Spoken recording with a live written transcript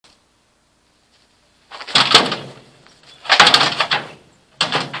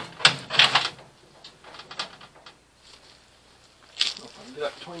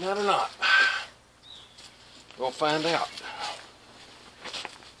that or not? We'll find out.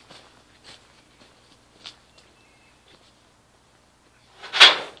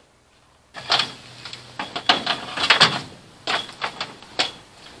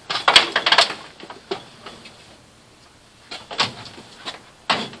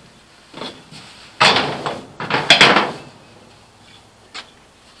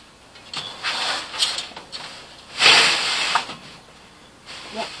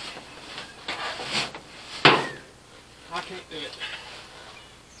 I can't do it.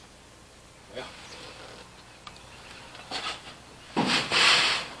 Well.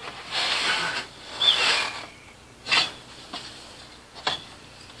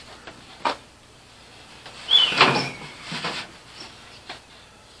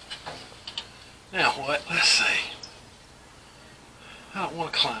 Now what? Let's see. I don't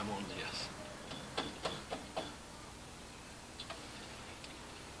want to climb on this.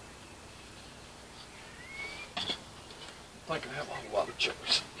 I think I have a whole lot of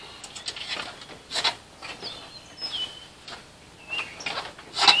choice.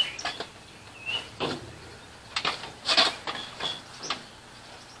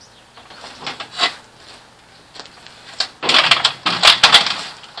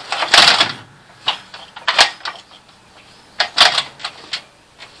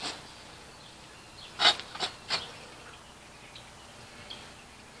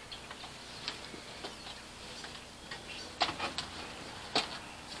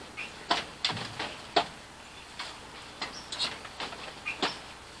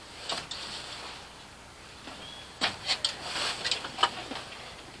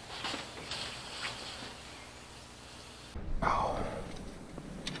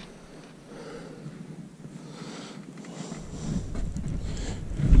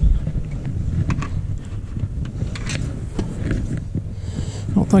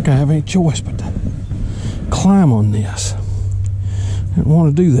 I don't think I have any choice but to climb on this. I didn't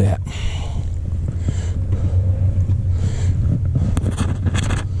want to do that.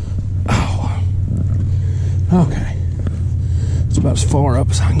 Oh, okay. It's about as far up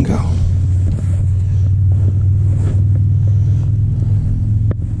as I can go.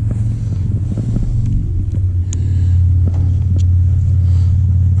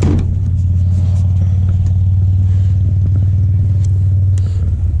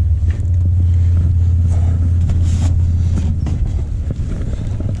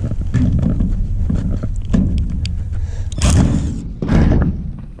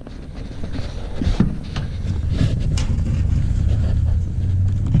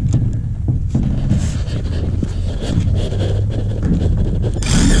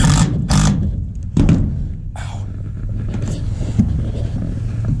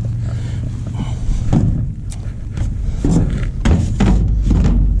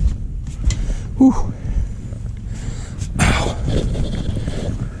 Whew. Ow.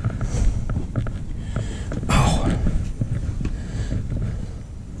 Ow.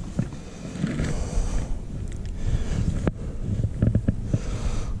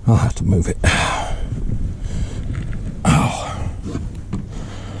 I'll have to move it. Ow.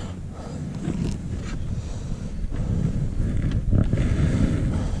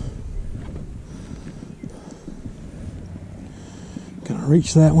 Can I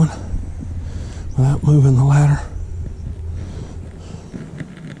reach that one without moving the ladder?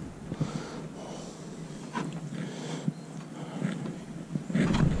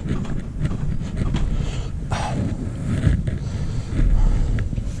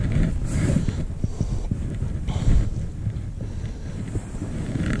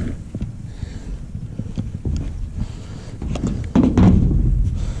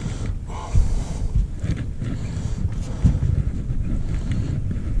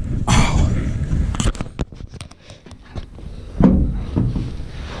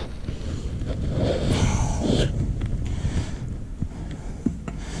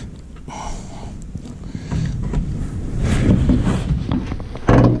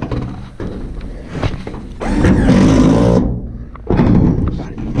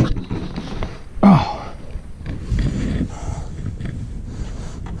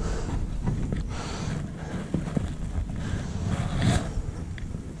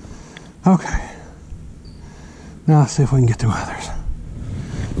 Okay, now let's see if we can get to others.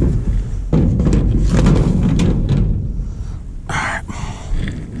 All right.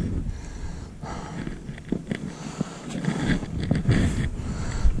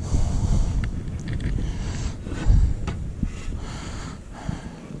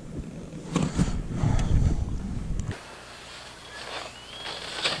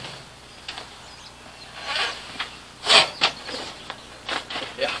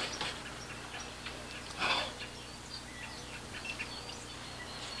 Yeah.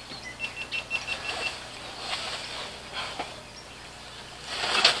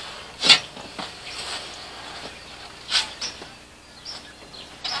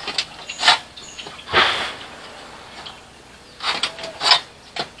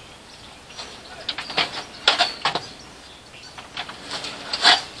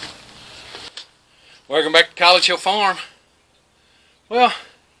 Welcome back to College Hill Farm. Well,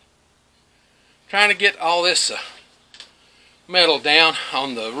 trying to get all this metal down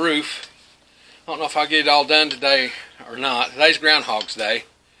on the roof. I don't know if I'll get it all done today or not. Today's Groundhog's Day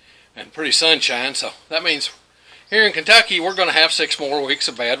and pretty sunshine, so that means here in Kentucky we're going to have 6 more weeks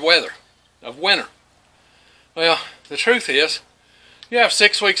of bad weather, of winter. Well, the truth is, you have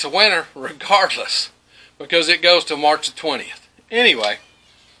 6 weeks of winter regardless, because it goes till March the 20th. Anyway,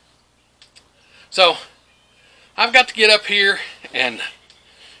 so I've got to get up here and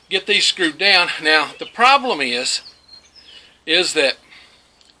get these screwed down. Now the problem is that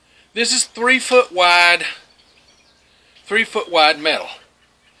this is 3 foot wide metal.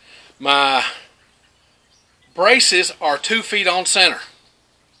 My braces are 2 feet on center.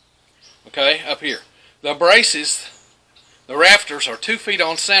 Okay, up here. The braces, the rafters are 2 feet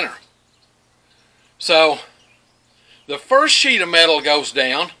on center. So the first sheet of metal goes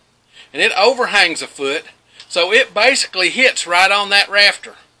down and it overhangs a foot, so it basically hits right on that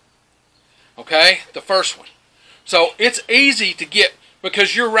rafter. Okay, the first one. So it's easy to get,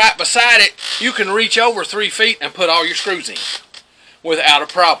 because you're right beside it, you can reach over 3 feet and put all your screws in without a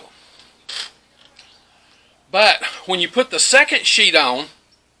problem. But when you put the second sheet on,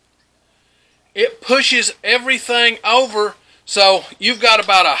 it pushes everything over, so you've got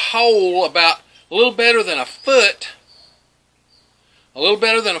about a hole about a little better than a foot,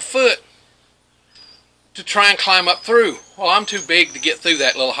 to try and climb up through. Well, I'm too big to get through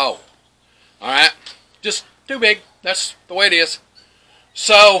that little hole. Alright? Just too big. That's the way it is.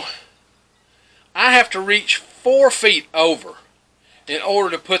 So I have to reach 4 feet over in order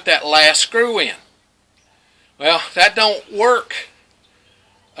to put that last screw in. Well, that don't work.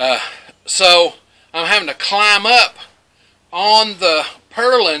 So I'm having to climb up on the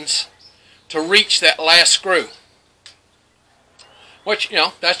purlins to reach that last screw. Which, you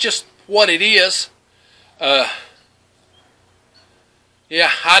know, that's just what it is.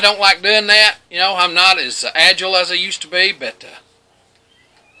 Yeah, I don't like doing that. You know, I'm not as agile as I used to be, but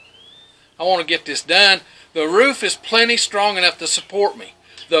I want to get this done. The roof is plenty strong enough to support me.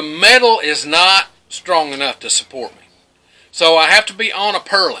 The metal is not strong enough to support me. So I have to be on a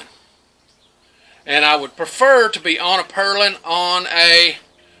purlin. And I would prefer to be on a purlin on a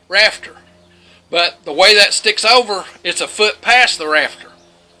rafter. But the way that sticks over, it's a foot past the rafter.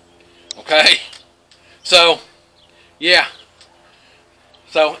 Okay? So, yeah.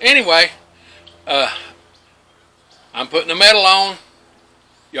 So, anyway, I'm putting the metal on.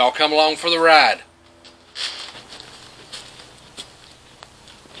 Y'all come along for the ride.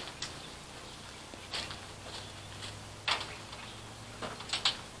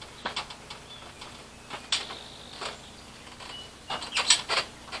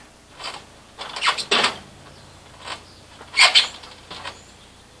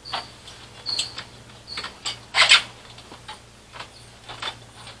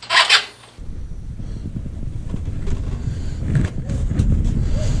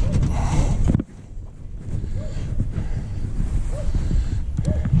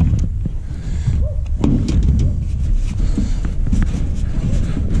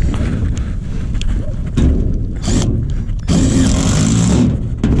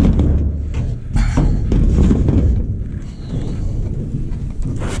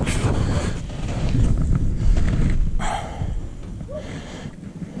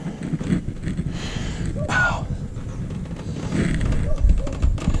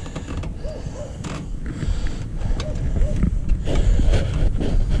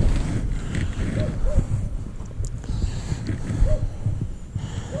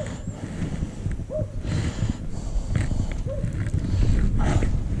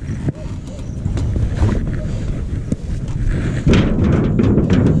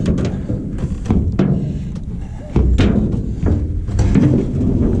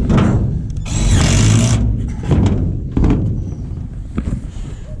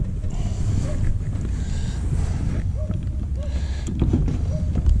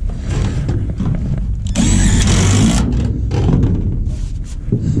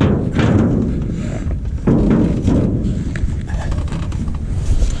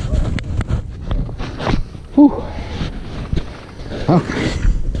 Whew. Okay.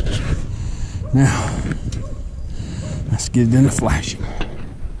 Now, let's get it into flashing.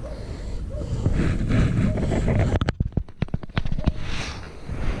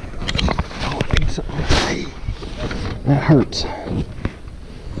 Oh, I need something. Hey, that hurts.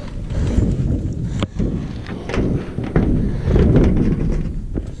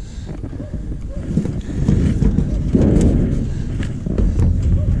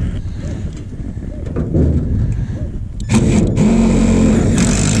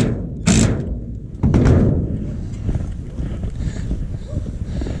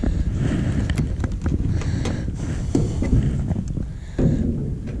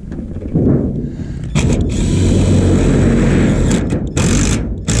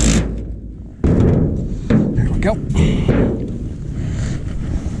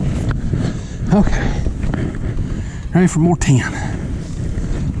 Okay. Ready for more 10.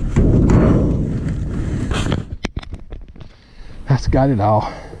 That's got it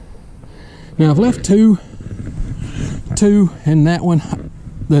all. Now I've left two in that one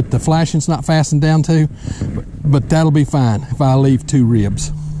that the flashing's not fastened down to, but that'll be fine if I leave 2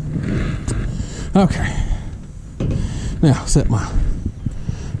 ribs. Okay. Now set my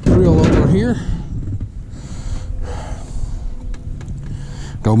drill over here.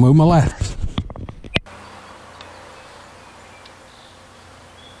 Go move my ladders.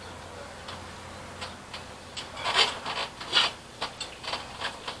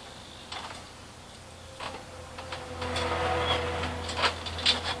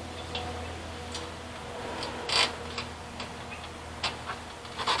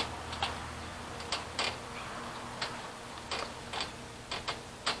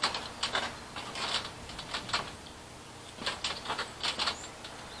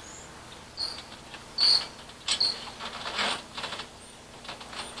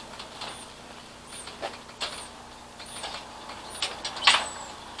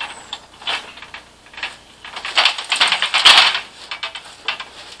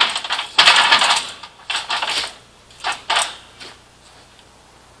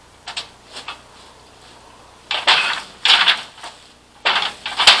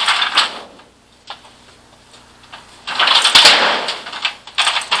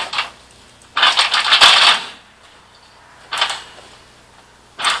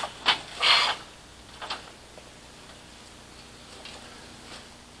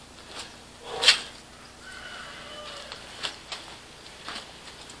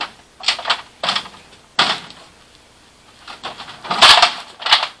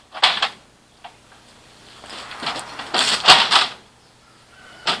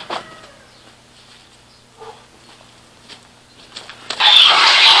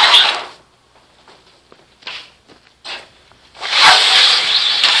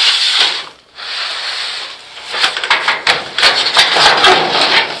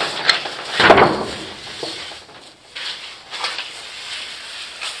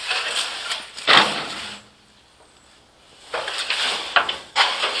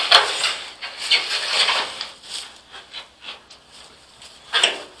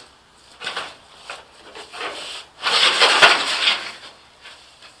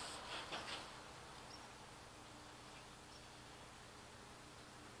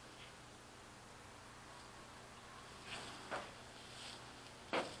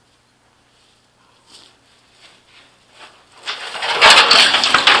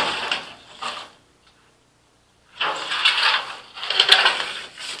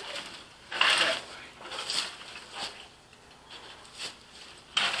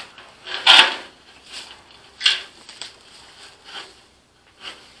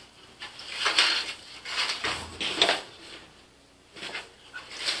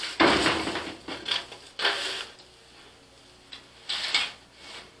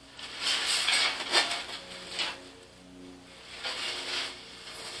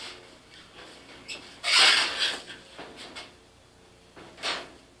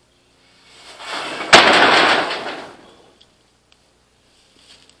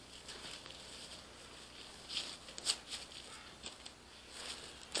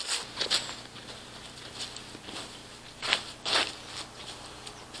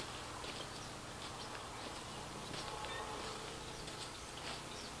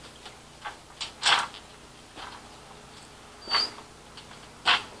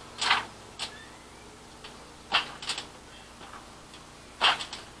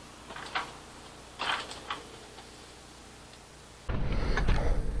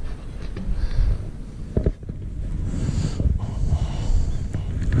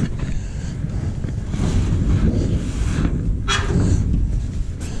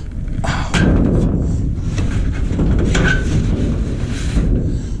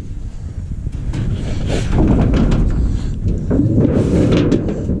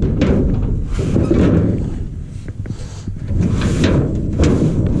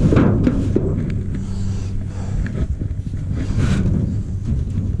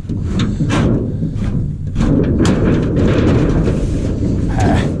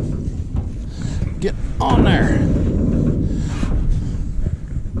 on there.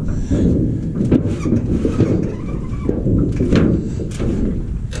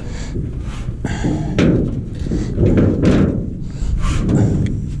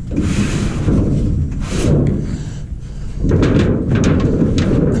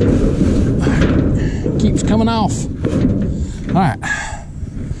 Keeps coming off. All right,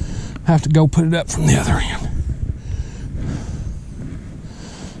 have to go put it up from the other end.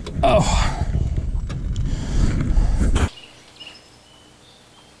 Oh.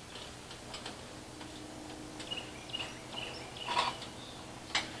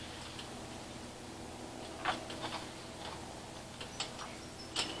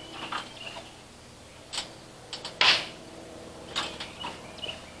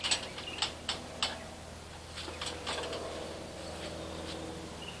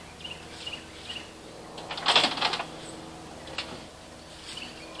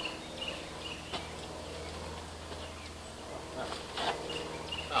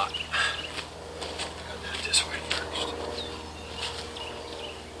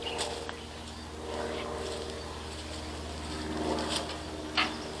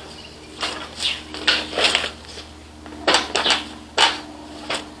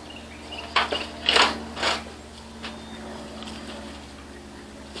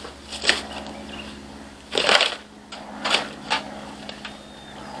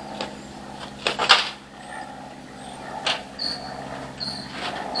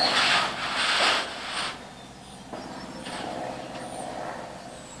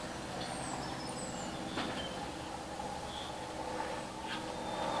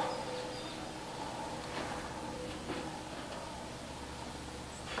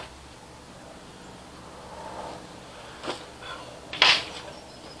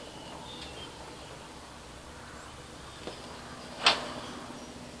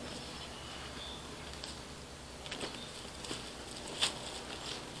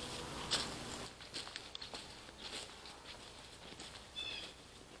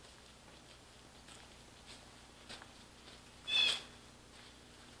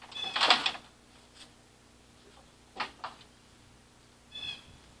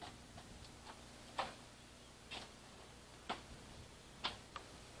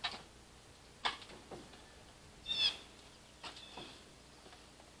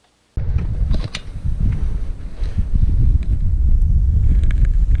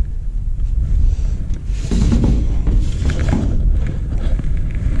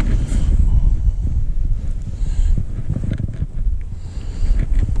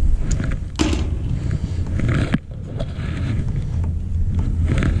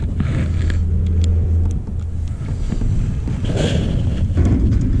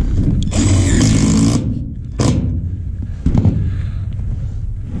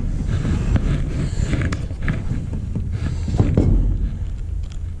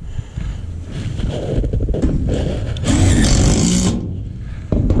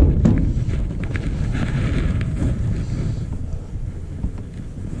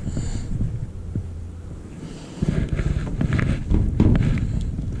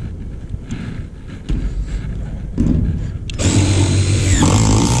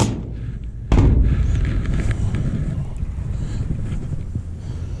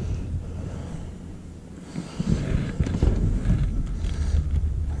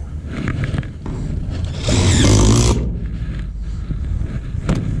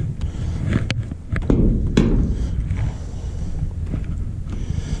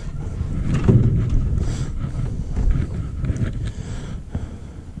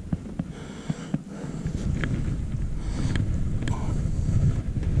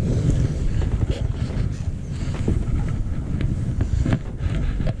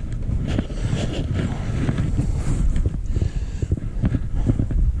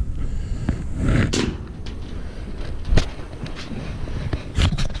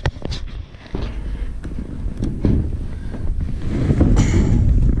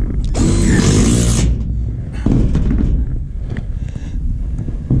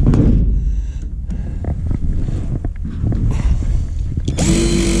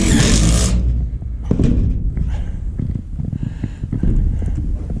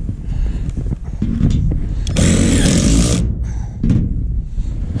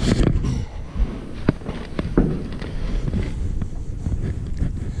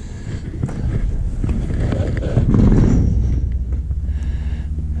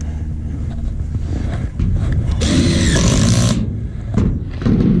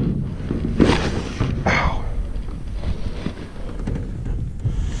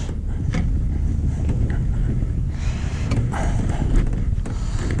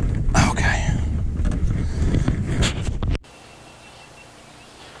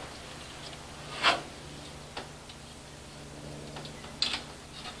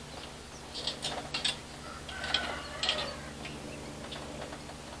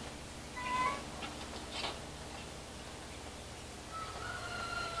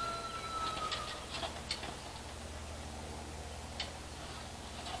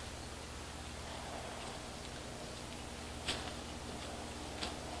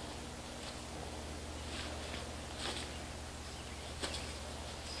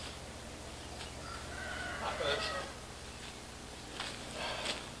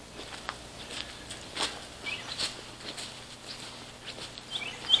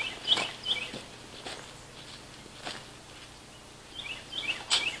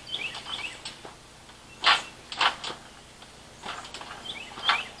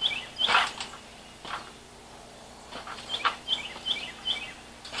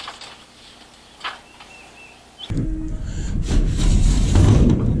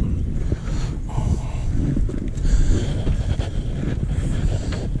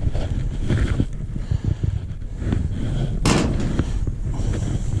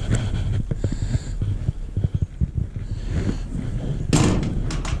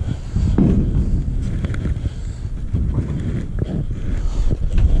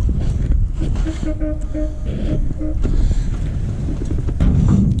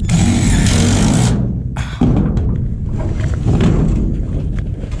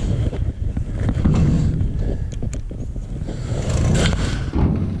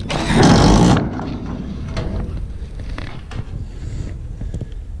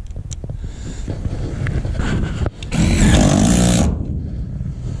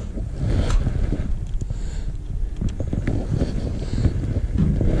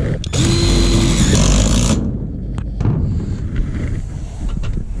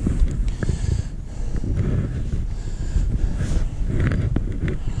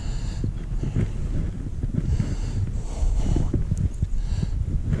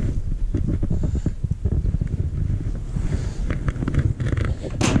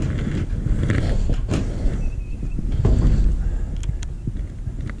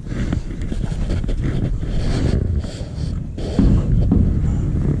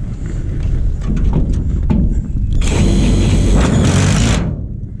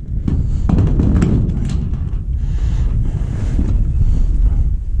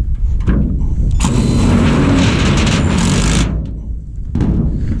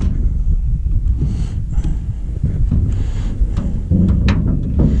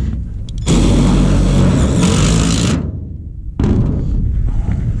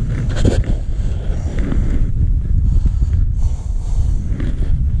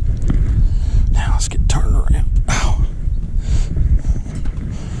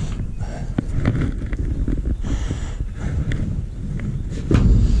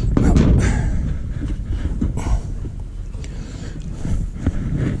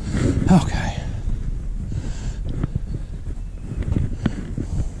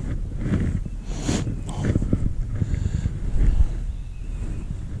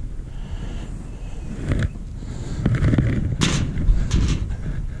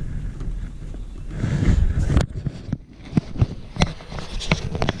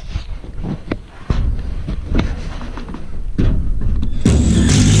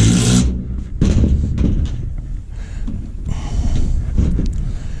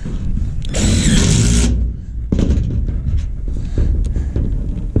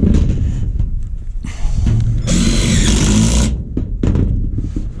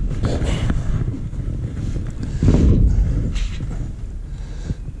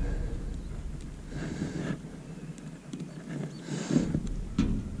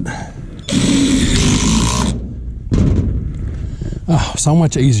 Oh, so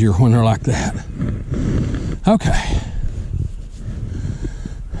much easier when they're like that. Okay.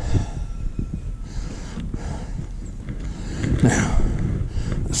 Now,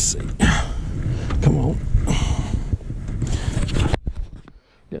 let's see. Come on.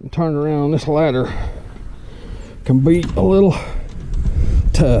 Getting turned around on this ladder can be a little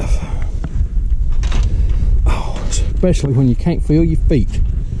tough. Oh, especially when you can't feel your feet.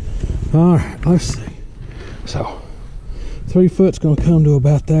 All right, let's see. So, 3 foot's gonna come to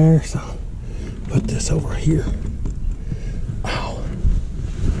about there, so put this over here. Ow.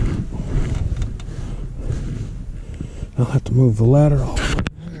 I'll have to move the ladder off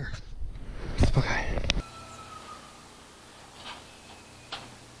there. Okay.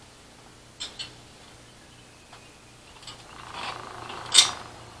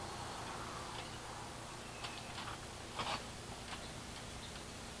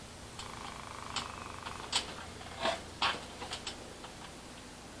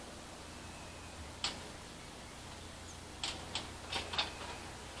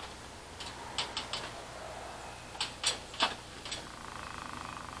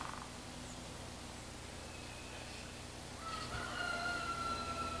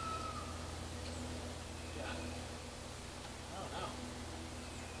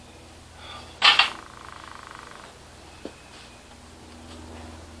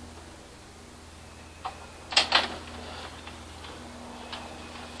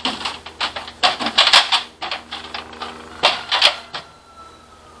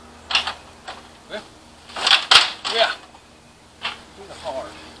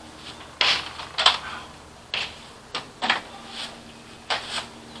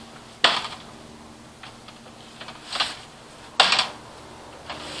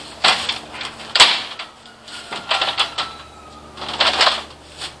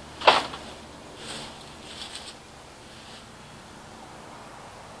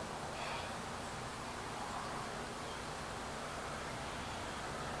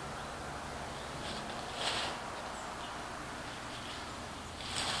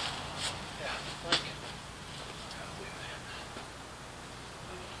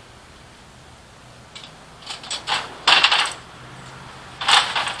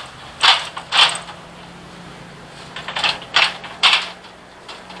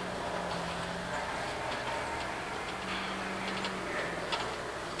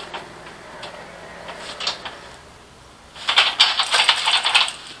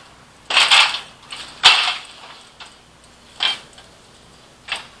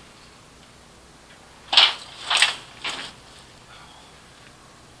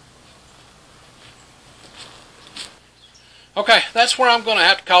 Okay, that's where I'm going to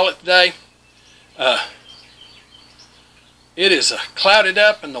have to call it today. It is clouded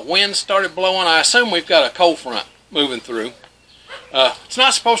up and the wind started blowing. I assume we've got a cold front moving through. It's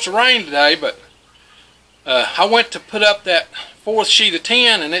not supposed to rain today, but I went to put up that fourth sheet of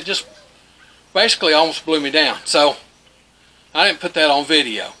tin and it just basically almost blew me down. So I didn't put that on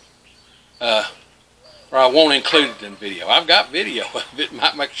video. Or I won't include it in video. I've got video of it,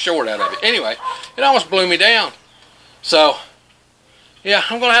 might make a short out of it. Anyway, it almost blew me down. So, yeah,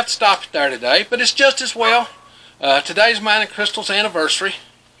 I'm going to have to stop it there today, but it's just as well. Today's mine and Crystal's anniversary,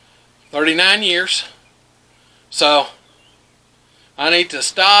 39 years. So, I need to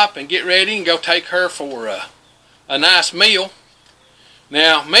stop and get ready and go take her for a nice meal.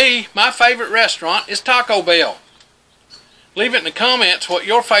 Now, my favorite restaurant is Taco Bell. Leave it in the comments what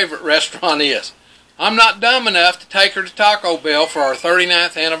your favorite restaurant is. I'm not dumb enough to take her to Taco Bell for our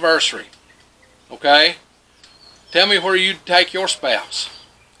 39th anniversary. Okay? Tell me where you'd take your spouse.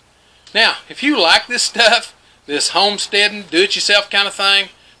 Now, if you like this stuff, this homesteading, do-it-yourself kind of thing,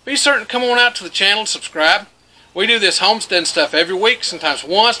 be certain to come on out to the channel and subscribe. We do this homesteading stuff every week, sometimes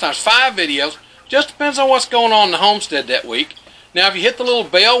 1, sometimes 5 videos. Just depends on what's going on in the homestead that week. Now, if you hit the little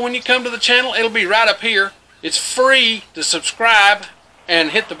bell when you come to the channel, it'll be right up here. It's free to subscribe and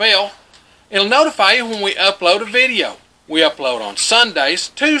hit the bell. It'll notify you when we upload a video. We upload on Sundays,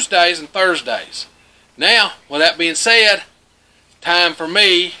 Tuesdays, and Thursdays. Now, with that being said, time for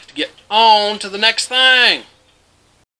me to get on to the next thing.